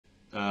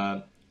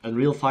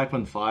Unreal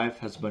 5.5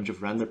 has a bunch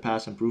of render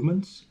pass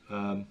improvements,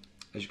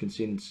 as you can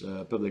see in its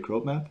public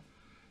roadmap,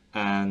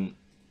 and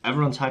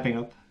everyone's hyping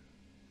up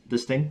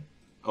this thing,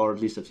 or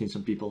at least I've seen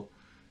some people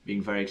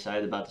being very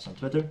excited about this on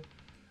Twitter.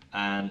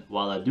 And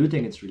while I do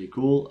think it's really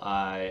cool,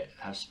 I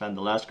have spent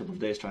the last couple of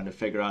days trying to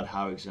figure out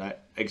how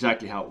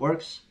exactly how it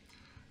works.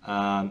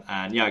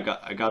 And yeah,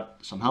 I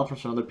got some help from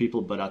some other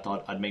people, but I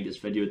thought I'd make this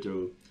video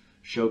to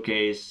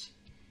showcase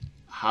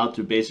how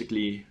to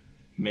basically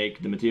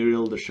make the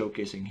material they're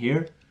showcasing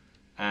here,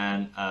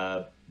 and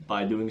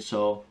by doing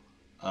so,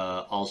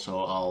 also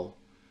I'll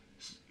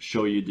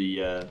show you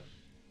the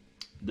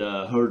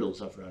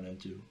hurdles I've run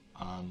into,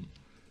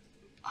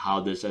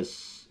 how this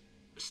is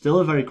still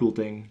a very cool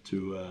thing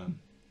to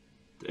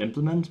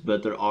implement,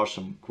 but there are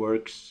some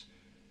quirks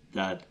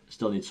that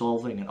still need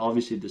solving, and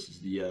obviously this is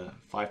the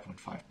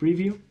 5.5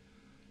 preview.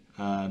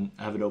 I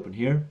have it open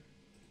here.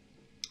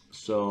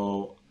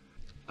 So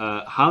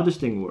how this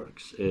thing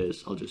works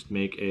is I'll just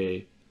make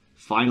a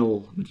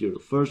final material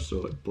first,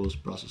 so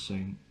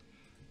post-processing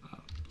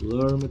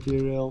blur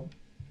material,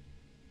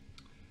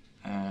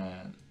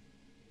 and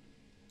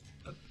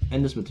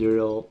in this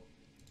material,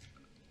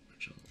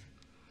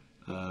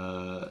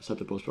 set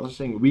to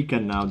post-processing, we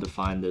can now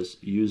define this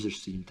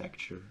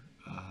UserSceneTexture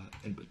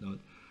input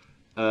node.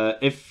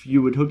 If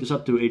you would hook this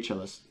up to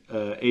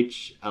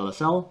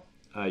HLSL,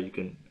 you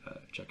can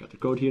check out the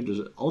code here.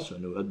 There's also a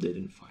new update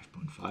in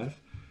 5.5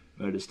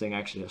 where this thing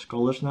actually has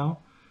colors now.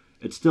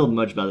 It's still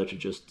much better to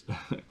just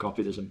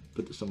copy this and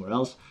put this somewhere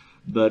else,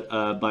 but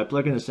by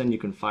plugging this in, you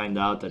can find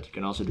out that you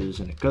can also do this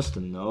in a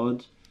custom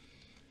node.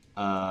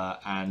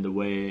 And the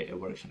way it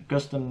works in a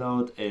custom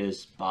node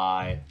is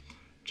by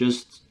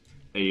just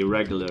a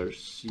regular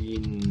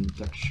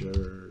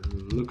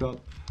SceneTextureLookup,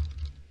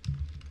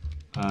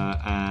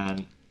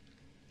 and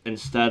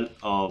instead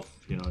of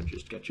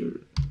just get your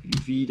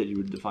UV that you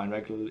would define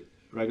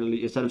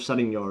regularly, instead of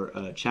setting your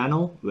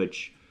channel,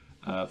 which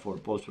for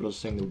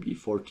post-processing would be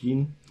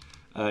 14,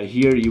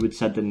 here you would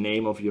set the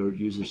name of your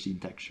user scene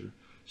texture.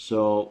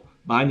 So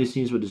behind the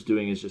scenes, what it's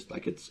doing is just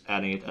like it's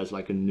adding it as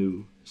like a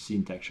new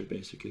scene texture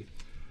basically,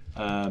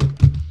 but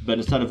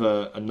instead of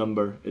a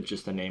number, it's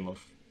just the name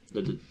of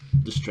the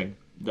string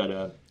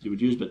that you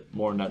would use, but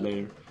more on that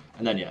later.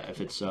 And then yeah, if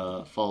it's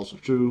false or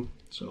true,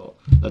 so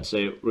let's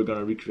say we're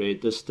gonna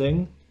recreate this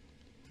thing.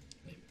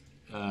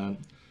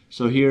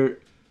 So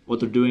here, what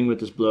they're doing with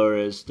this blur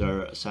is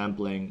they're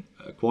sampling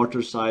a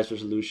quarter size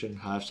resolution,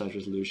 half size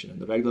resolution, and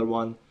the regular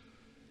one,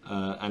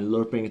 and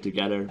lerping it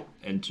together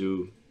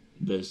into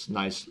this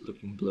nice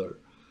looking blur.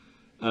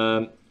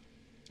 How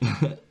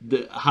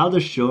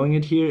they're showing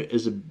it here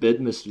is a bit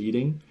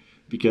misleading,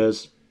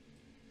 because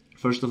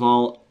first of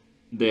all,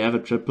 they have a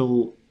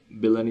triple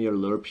bilinear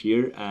lerp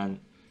here, and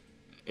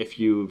if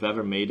you've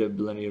ever made a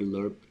bilinear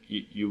lerp,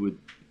 you would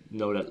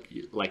know that,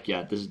 like,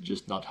 yeah, this is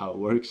just not how it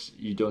works.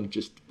 You don't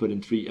just put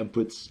in 3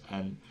 inputs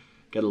and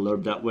get a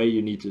lerp that way.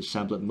 You need to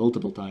sample it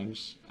multiple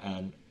times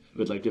and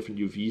with like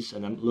different UVs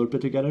and then lerp it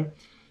together.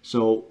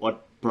 So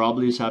what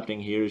probably is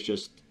happening here is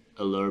just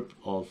a lerp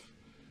of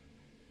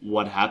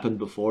what happened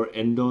before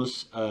in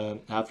those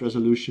half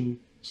resolution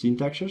scene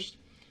textures.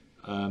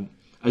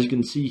 As you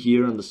can see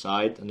here on the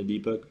side, and the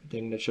debug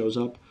thing that shows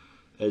up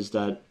is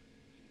that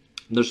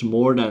there's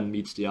more than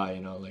meets the eye,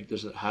 like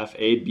there's a half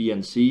A, B,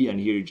 and C, and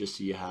here you just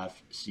see a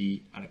half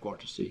C and a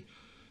quarter C.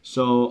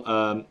 So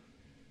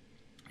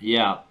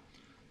yeah,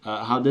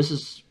 how this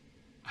is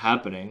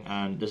happening,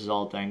 and this is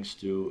all thanks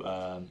to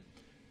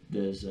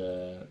this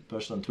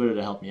person on Twitter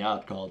that helped me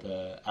out called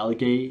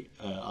Algay.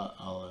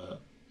 I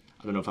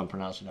don't know if I'm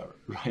pronouncing that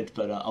right,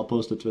 but I'll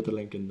post the Twitter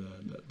link in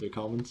the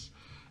comments.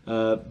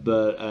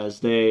 But as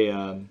they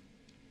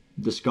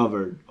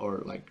discovered,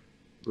 or like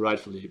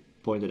rightfully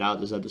pointed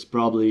out, is that this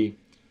probably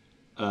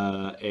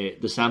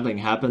the sampling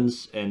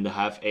happens in the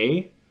half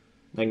A,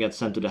 then gets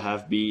sent to the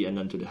half B, and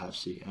then to the half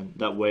C, and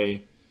that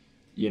way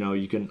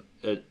you can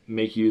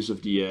make use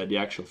of the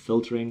actual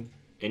filtering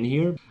in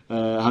here.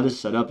 How this is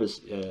set up is,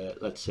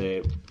 let's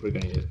say we're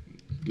going to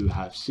do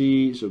half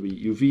C, so we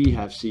UV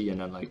half C and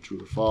then like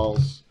true or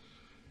false,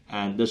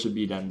 and this would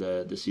be then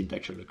the scene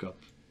texture lookup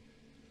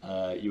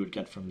you would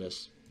get from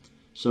this.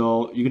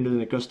 So you can do it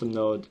in a custom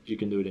node, you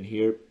can do it in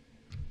here.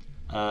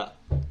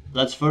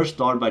 Let's first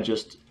start by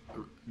just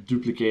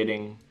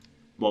duplicating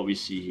what we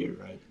see here,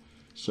 right?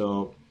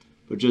 So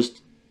we're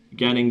just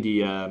getting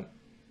the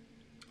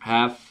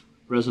half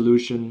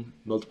resolution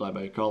multiplied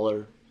by a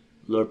color,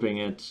 lerping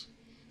it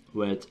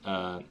with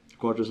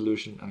quarter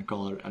resolution and a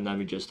color, and then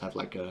we just have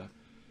like a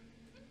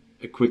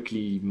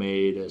quickly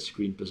made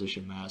screen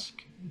position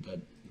mask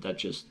that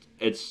just,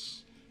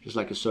 it's just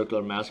like a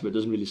circular mask, but it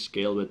doesn't really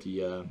scale with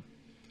the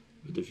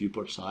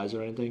viewport size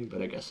or anything.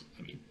 But I guess,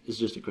 I mean, it's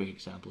just a quick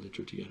example they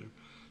threw together.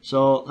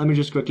 So let me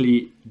just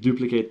quickly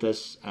duplicate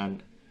this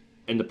and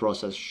in the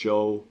process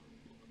show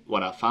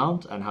what I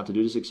found and how to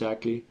do this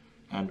exactly,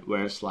 and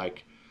where it's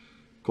like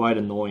quite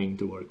annoying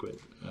to work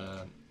with.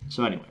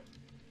 So anyway,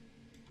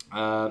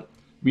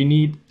 we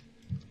need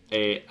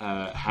a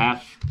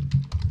half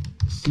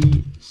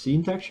C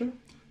scene texture.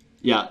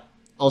 Yeah,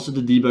 Also,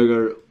 the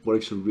debugger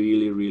works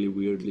really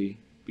weirdly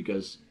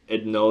because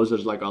it knows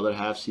there's like other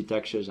half C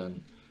textures,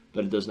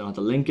 but it doesn't know how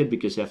to link it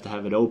because you have to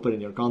have it open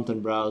in your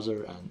content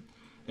browser, and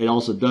it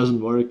also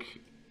doesn't work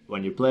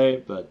when you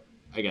play. But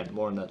again,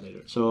 more on that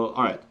later. So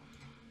all right,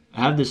 I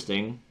have this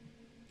thing,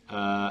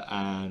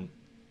 and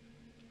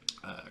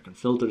I can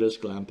filter this,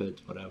 clamp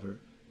it, whatever.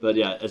 But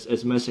yeah,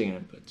 it's missing an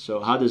input. So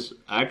how this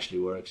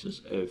actually works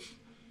is if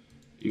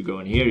you go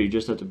in here, you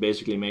just have to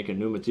basically make a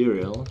new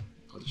material.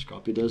 I'll just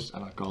copy this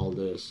and I'll call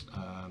this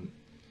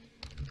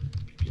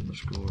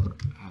pp_half_c.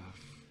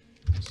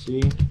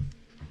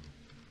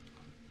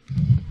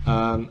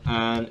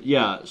 And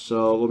yeah,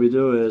 so what we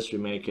do is we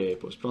make a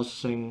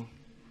post-processing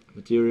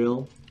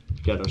material,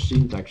 get our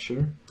scene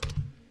texture,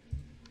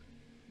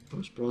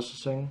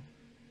 post-processing,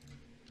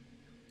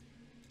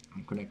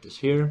 and connect this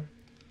here.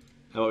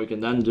 And what we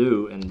can then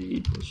do in the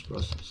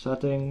post-process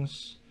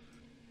settings,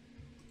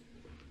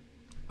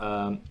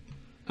 and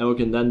what we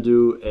can then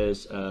do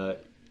is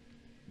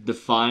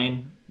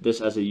define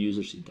this as a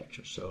user scene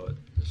texture. So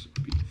this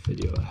would be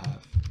video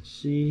half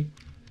C.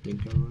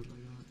 Think I wrote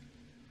like that.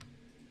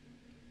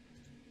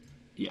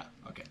 Yeah,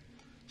 okay.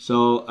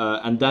 So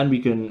and then we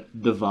can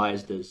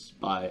devise this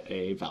by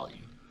a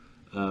value.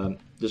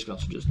 This can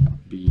also just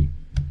be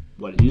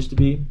what it used to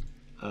be,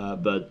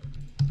 but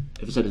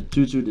if it's at a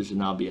 2:2, this will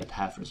now be at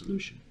half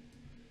resolution.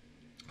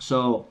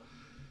 So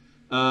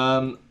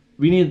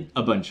we need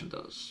a bunch of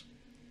those.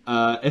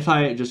 If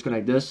I just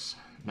connect this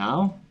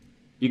now,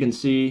 you can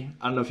see,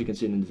 I don't know if you can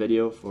see it in the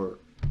video, for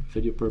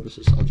video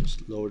purposes, I'll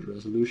just lower the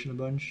resolution a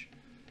bunch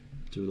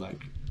to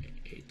like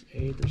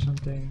 8:8 or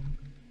something.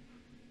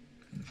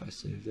 And if I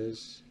save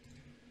this,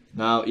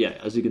 now, yeah,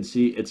 as you can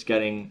see, it's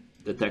getting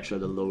the texture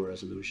at a lower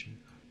resolution.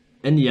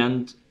 In the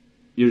end,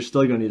 you're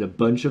still going to need a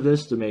bunch of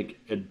this to make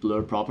it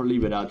blur properly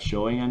without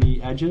showing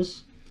any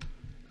edges.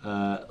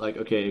 Like,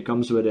 okay, it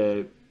comes with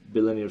a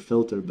bilinear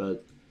filter,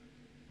 but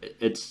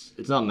it's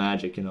not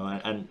magic, you know,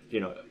 and you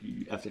know,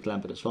 you have to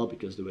clamp it as well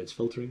because the way it's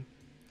filtering.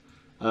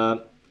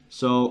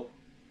 So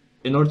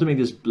in order to make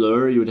this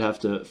blur, you would have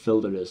to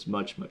filter this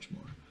much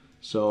more.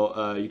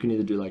 So you can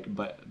either do like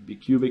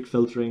bicubic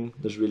filtering.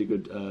 There's a really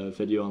good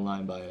video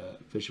online by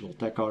Visual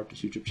Tech Art,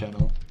 his YouTube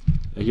channel.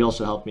 He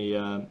also helped me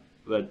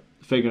with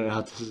figuring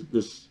out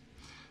this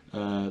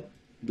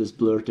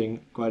blur thing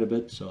quite a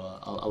bit, so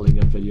I'll link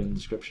that video in the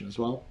description as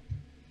well.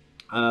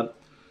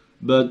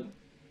 But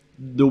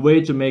the way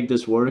to make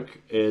this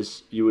work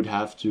is you would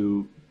have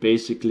to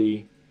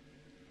basically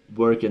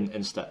work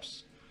in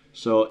steps.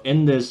 So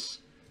in this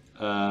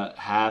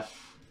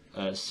half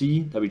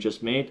C that we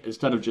just made,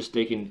 instead of just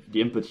taking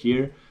the input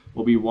here,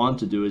 what we want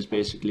to do is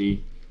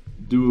basically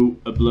do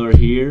a blur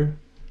here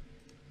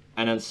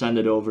and then send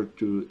it over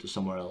to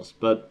somewhere else.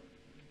 But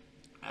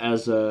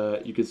as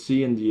you can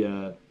see in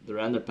the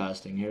render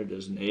pass thing here,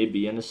 there's an A,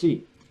 B, and a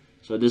C.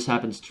 So this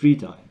happens 3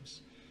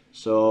 times.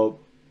 So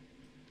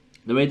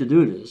the way to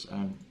do this,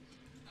 and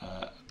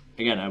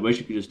again, I wish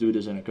you could just do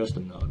this in a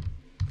custom node,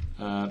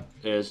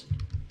 is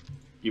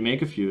you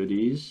make a few of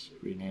these,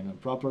 rename them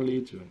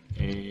properly to an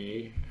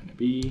A and a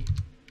B.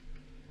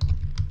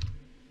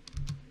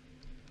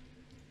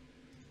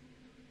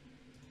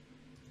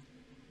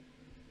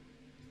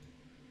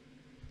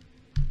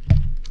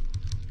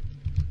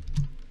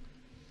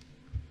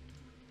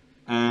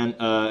 And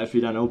if we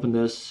then open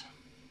this,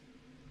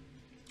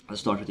 let's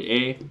start with the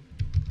A.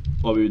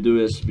 What we would do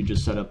is we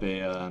just set up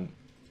a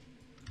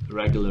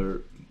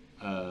regular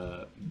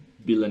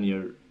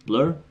bilinear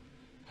blur.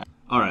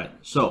 Alright,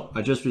 so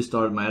I just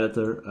restarted my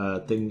editor.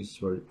 Things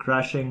were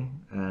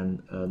crashing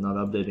and not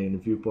updating the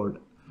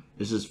viewport.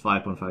 This is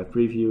 5.5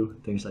 preview.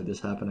 Things like this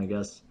happen, I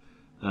guess.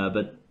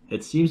 But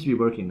it seems to be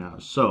working now.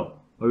 So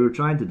what we were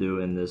trying to do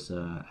in this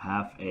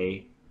half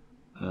A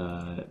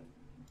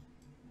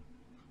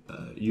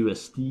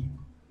UST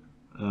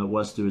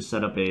was to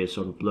set up a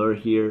sort of blur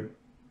here,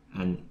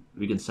 and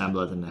we can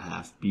sample it in the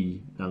half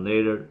B then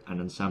later, and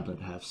then sample it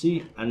in half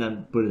C, and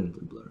then put it into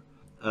the blur.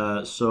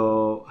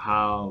 So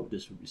how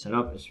this would be set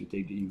up is we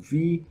take the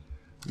UV,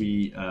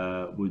 we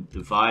would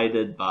divide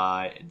it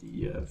by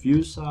the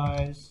view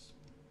size,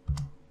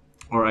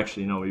 or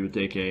actually no, we would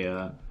take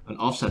an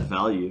offset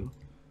value.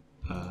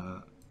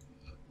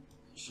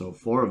 So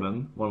 4 of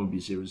them. One would be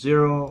 0,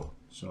 0,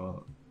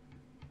 so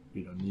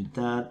we don't need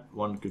that.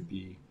 One could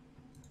be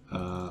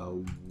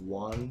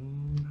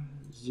 1,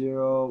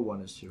 0,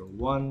 one is 0,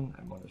 1,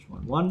 and one is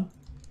 1, 1.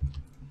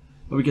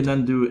 What we can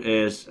then do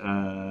is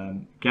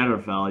get our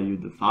value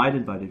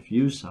divided by the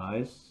view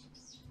size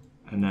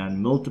and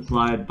then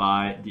multiply it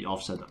by the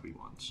offset that we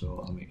want.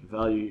 So I'll make a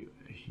value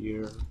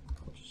here.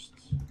 I'll just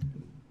do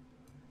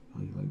a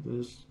value like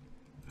this.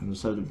 And we'll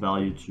set the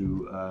value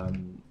to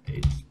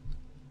 8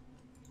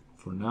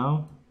 for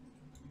now.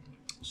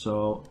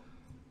 So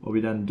what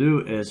we then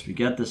do is we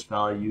get this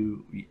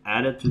value, we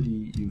add it to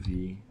the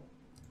UV.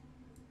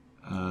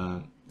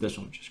 This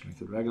one, just going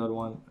to the regular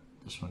one.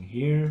 This one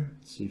here,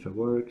 let's see if it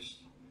works.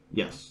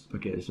 Yes,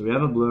 okay, so we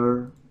have a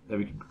blur that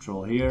we can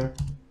control here.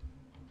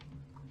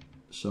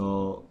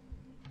 So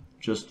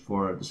just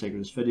for the sake of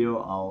this video,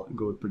 I'll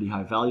go with pretty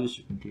high values so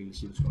you can clearly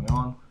see what's going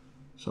on.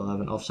 So I'll have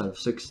an offset of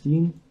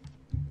 16.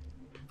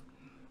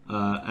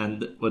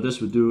 And what this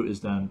would do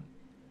is then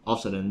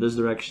offset in this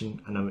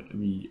direction, and then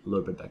we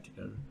lerp it back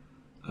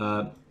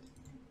together.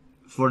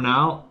 For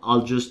now,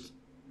 I'll just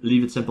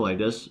leave it simple like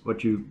this.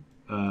 What you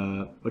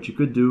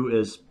could do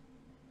is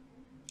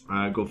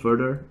go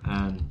further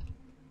and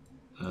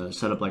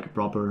set up like a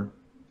proper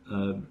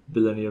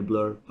bilinear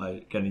blur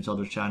by getting these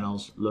other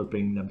channels,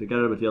 lerping them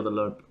together with the other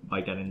lerp by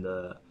getting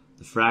the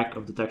frac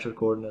of the texture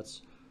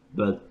coordinates.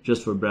 But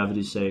just for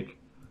brevity's sake,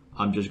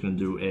 I'm just going to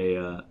do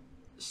a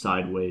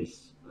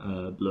sideways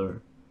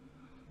blur.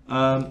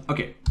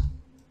 Okay,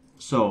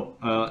 so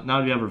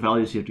now we have our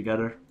values here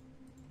together.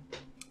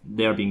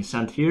 They are being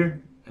sent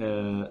here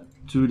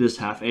to this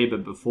half A,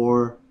 but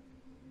before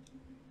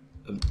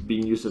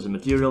being used as a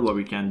material, what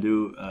we can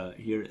do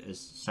here is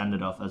send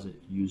it off as a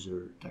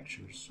user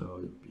texture. So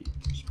it would be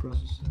just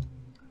processing,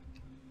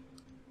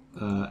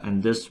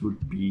 and this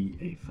would be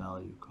a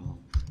value called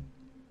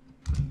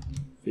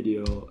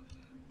video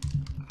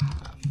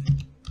half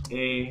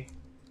A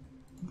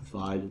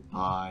divided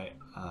by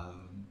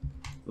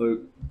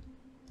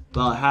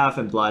well, half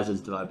implies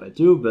it's divided by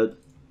 2, but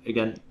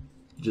again,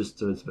 just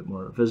so it's a bit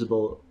more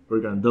visible,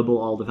 we're going to double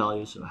all the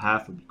values. So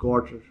half would be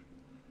quarter,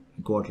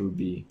 and quarter would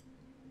be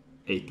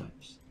 8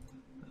 times.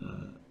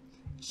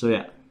 So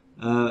yeah,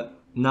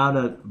 now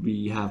that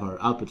we have our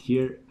output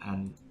here,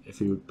 and if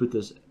we would put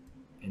this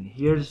in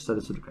here, set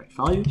it to the correct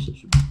value, so it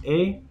should be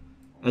A.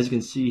 As you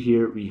can see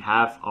here, we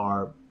have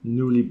our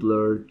newly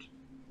blurred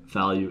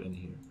value in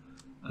here.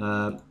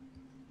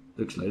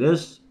 Looks like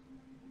this.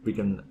 We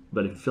can,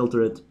 but if you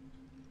filter it,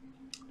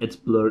 it's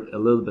blurred a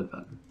little bit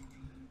better.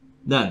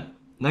 Then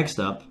next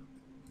up,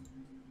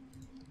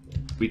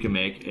 we can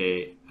make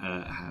a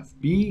half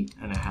B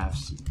and a half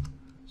C.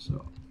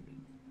 So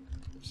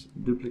let's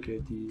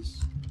duplicate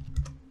these.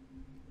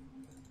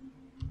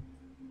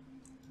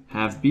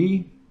 Half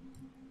B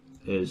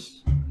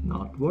is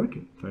not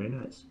working. Very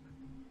nice.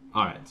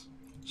 All right.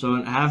 So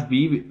in half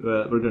B,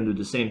 we're going to do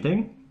the same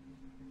thing.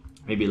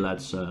 Maybe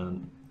let's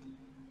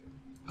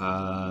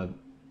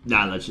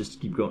let's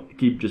just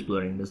keep just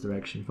blurring in this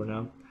direction for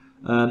now.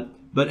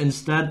 But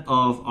instead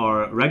of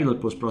our regular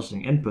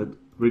post-processing input,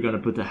 we're going to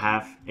put a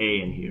half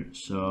A in here.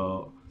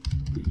 So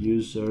the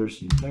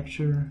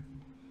UserSceneTexture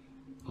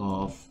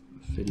of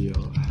video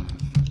half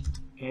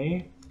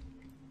A.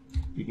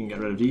 You can get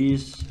rid of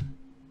these.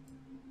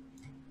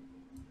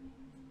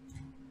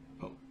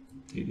 Oh,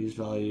 take these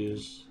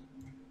values,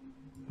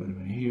 put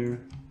them in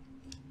here.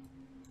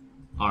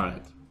 All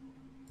right.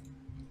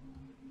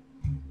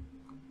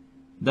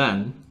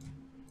 Then,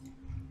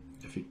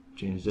 if we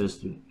change this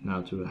to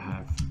now to a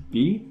half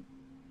B.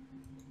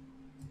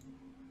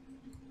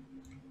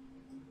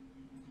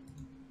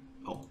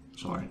 Oh,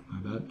 sorry, my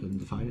bad, didn't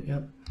define it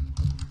yet.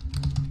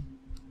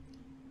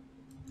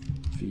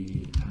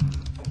 V half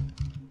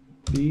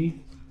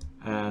B,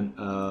 and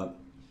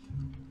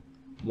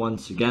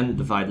once again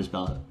divide this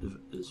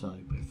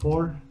value by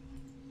 4.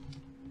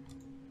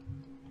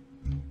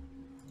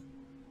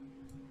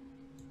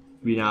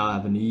 We now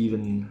have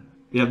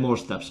we have more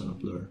steps on a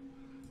blur.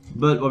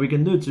 But what we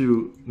can do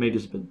to make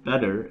this a bit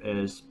better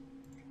is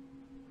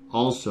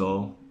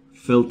also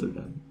filter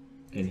them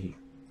in here.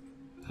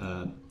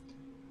 And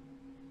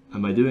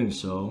by doing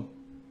so,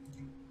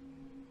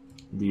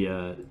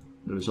 the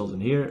result in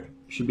here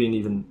should be an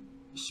even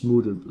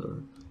smoother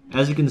blur.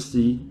 As you can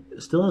see,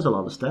 it still has a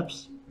lot of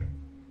steps.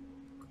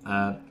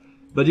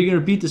 But you can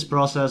repeat this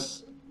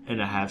process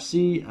in a half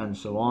C and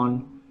so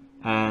on.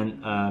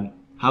 And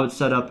how it's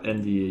set up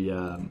in the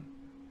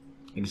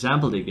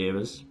example they gave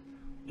us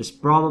is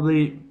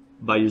probably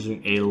by using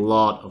a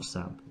lot of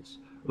samples.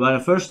 What I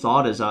first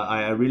thought is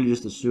I really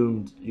just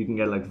assumed you can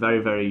get like very,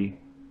 very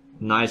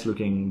nice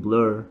looking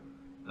blur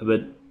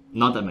with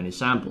not that many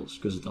samples,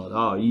 because I thought,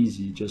 oh,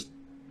 easy, just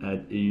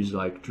use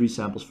like 3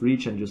 samples for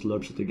each and just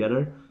lerps it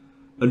together.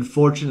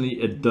 Unfortunately,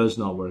 it does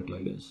not work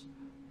like this.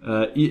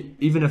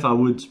 Even if I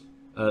would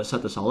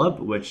set this all up,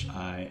 which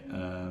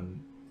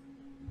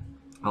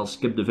I'll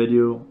skip the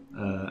video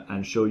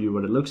and show you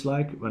what it looks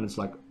like when it's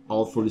like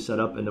all fully set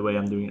up in the way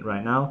I'm doing it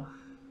right now.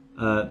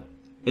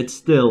 It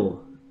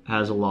still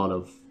has a lot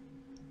of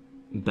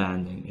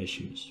banding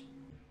issues.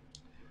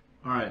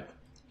 All right,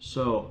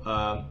 so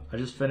I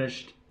just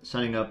finished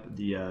setting up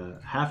the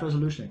half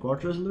resolution and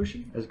quarter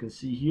resolution. As you can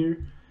see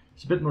here,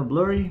 it's a bit more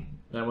blurry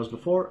than it was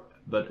before,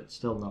 but it's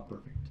still not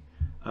perfect.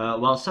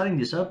 While setting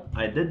this up,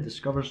 I did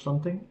discover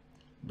something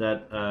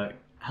that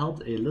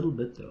helped a little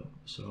bit though.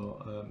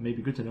 So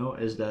maybe good to know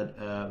is that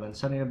when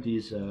setting up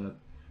these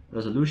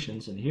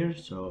resolutions in here,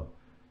 so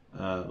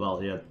well,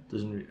 yeah, it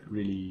doesn't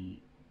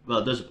really, well,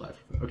 it does apply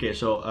for, okay,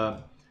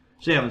 so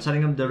yeah, when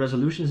setting up the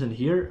resolutions in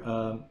here,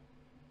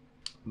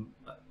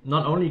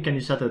 not only can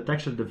you set the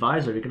texture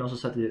divisor, you can also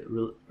set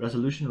the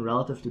resolution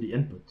relative to the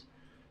input.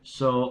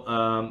 So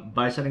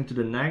by setting to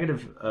the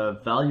negative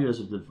value as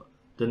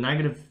the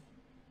negative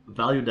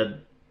value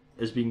that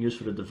is being used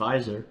for the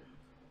divisor,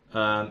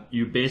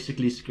 you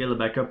basically scale it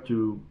back up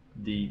to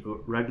the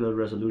regular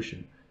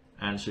resolution.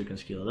 And so you can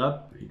scale it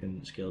up, you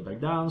can scale it back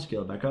down,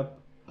 scale it back up,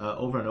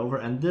 over and over,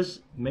 and this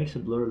makes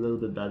it blur a little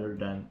bit better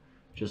than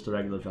just the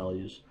regular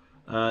values.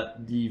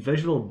 The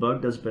visual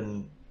bug that's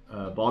been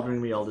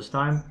bothering me all this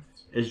time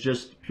is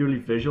just purely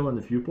visual in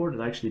the viewport.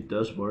 It actually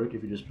does work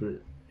if you just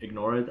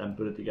ignore it and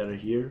put it together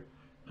here.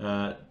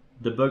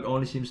 The bug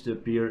only seems to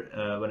appear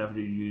whenever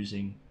you're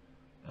using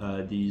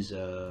these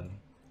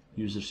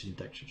user scene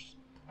textures.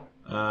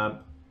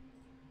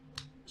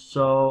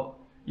 So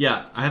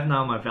yeah, I have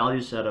now my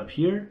values set up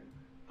here,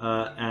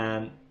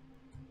 and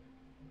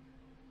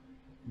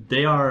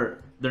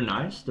they're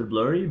nice, they're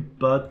blurry,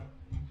 but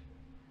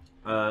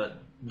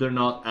they're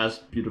not as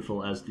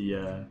beautiful as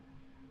the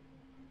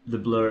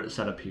blur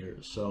setup here.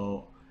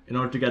 So in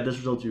order to get this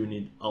result, you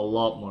need a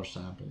lot more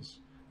samples.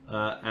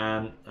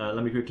 And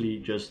let me quickly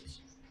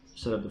just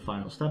set up the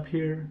final step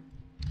here.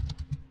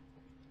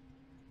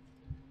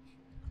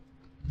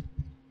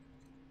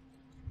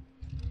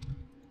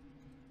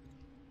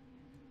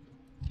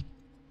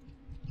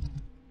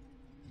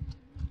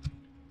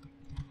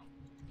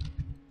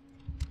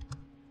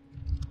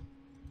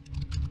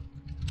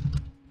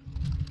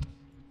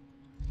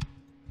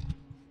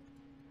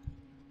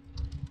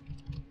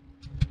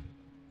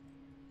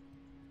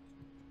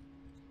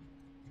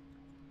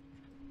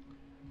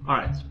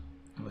 Alright,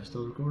 am I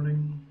still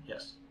recording?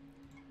 Yes.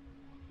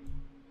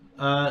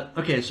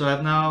 Okay, so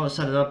I've now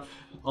set it up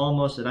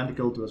almost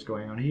identical to what's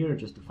going on here,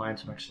 just defined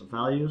some extra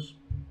values.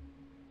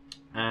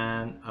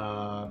 And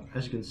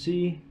as you can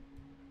see,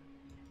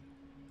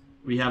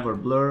 we have our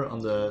blur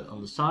on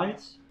the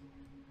sides,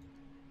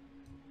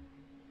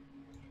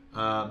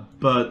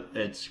 but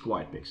it's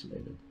quite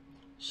pixelated.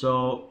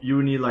 So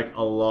you need like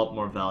a lot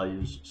more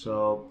values.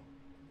 So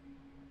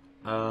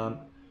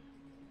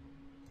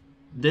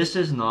this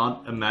is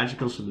not a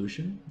magical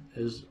solution,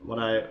 is what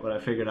I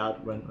figured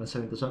out when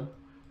setting this up,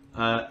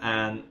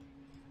 and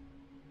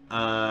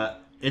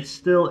it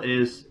still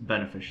is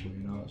beneficial,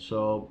 you know.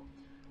 So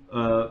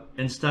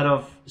instead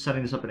of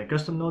setting this up in a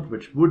custom node,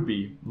 which would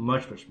be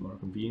much more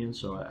convenient,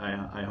 so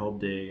I hope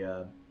they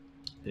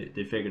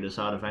figure this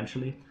out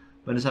eventually.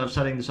 But instead of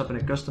setting this up in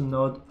a custom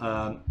node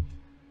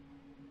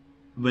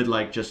with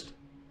like just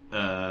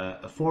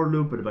a for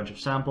loop with a bunch of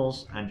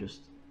samples and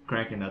just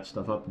cranking that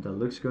stuff up until it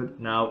looks good.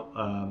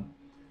 Now,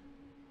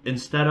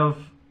 instead of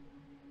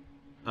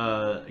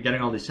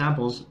getting all these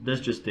samples,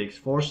 this just takes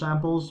 4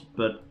 samples,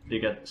 but they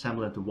get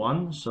sampled into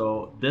 1.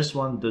 So this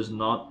one does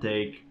not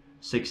take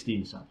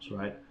 16 samples,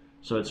 right?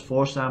 So it's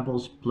 4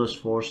 samples plus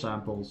 4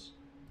 samples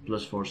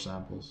plus 4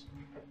 samples.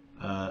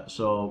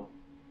 So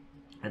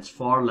it's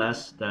far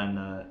less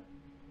than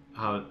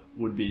how it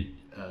would be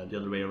the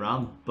other way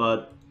around,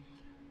 but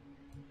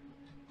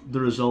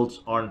the results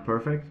aren't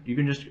perfect. You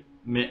can just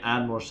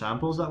add more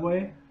samples that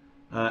way,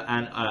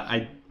 and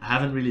I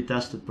haven't really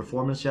tested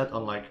performance yet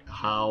on like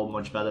how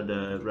much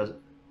better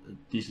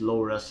these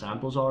low res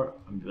samples are,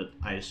 but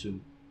I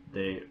assume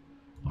they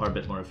are a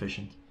bit more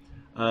efficient.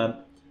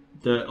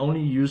 The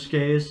only use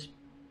case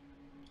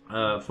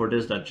for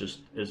this that just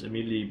is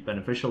immediately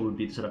beneficial would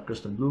be to set up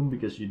custom bloom,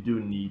 because you do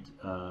need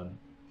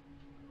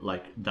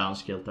like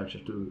downscale texture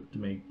to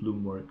make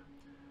bloom work.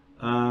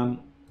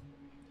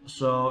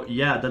 So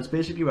yeah, that's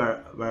basically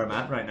where I'm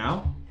at right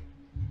now.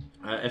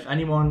 If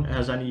anyone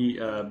has any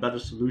better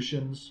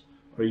solutions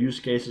or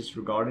use cases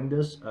regarding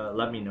this,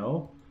 let me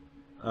know.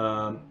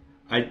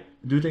 I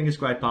do think it's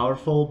quite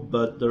powerful,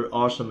 but there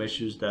are some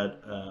issues that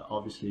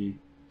obviously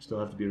still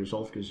have to be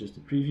resolved because it's just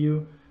a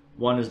preview.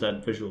 One is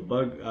that visual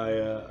bug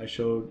I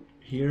showed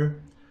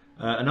here.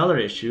 Another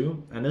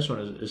issue, and this one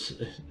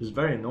is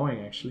very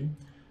annoying actually.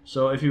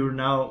 So if you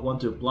now want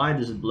to apply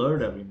this blur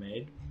that we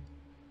made,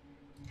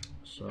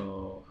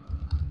 so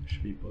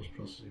should be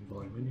post-processing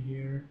volume in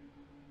here.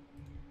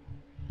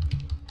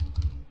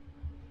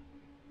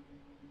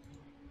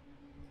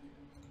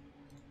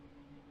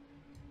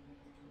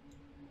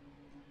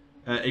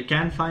 It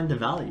can't find the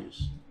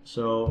values,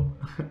 so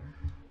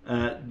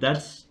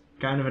that's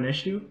kind of an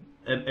issue.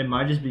 It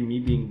might just be me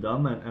being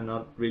dumb and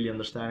not really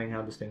understanding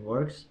how this thing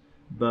works,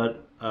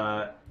 but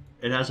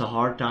it has a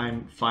hard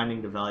time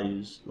finding the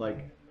values.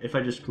 Like if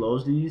I just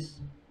close these,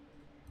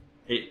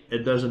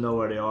 it doesn't know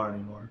where they are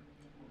anymore,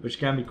 which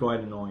can be quite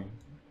annoying.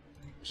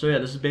 So yeah,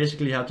 this is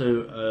basically how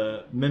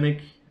to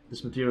mimic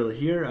this material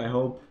here. I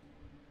hope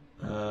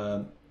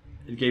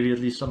it gave you at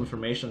least some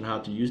information on how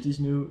to use these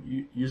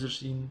new user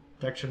scene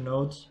texture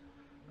nodes.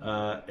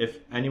 If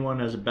anyone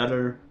has a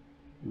better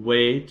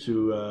way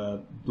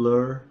to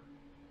blur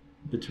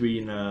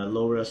between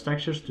low res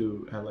textures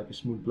to have like a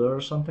smooth blur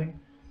or something,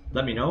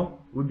 let me know.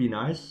 Would be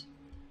nice.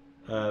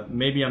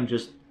 Maybe I'm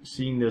just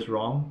seeing this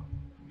wrong,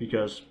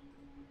 because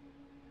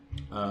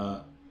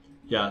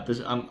yeah,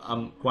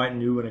 I'm quite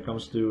new when it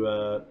comes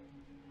to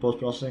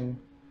post-processing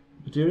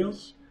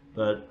materials,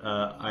 but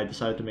I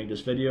decided to make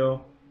this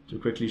video to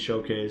quickly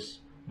showcase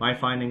my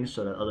findings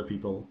so that other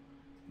people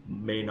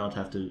may not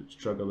have to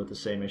struggle with the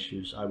same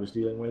issues I was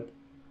dealing with.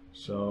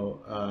 So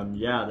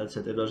yeah, that's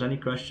it. If there's any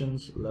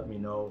questions, let me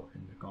know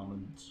in the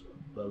comments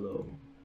below.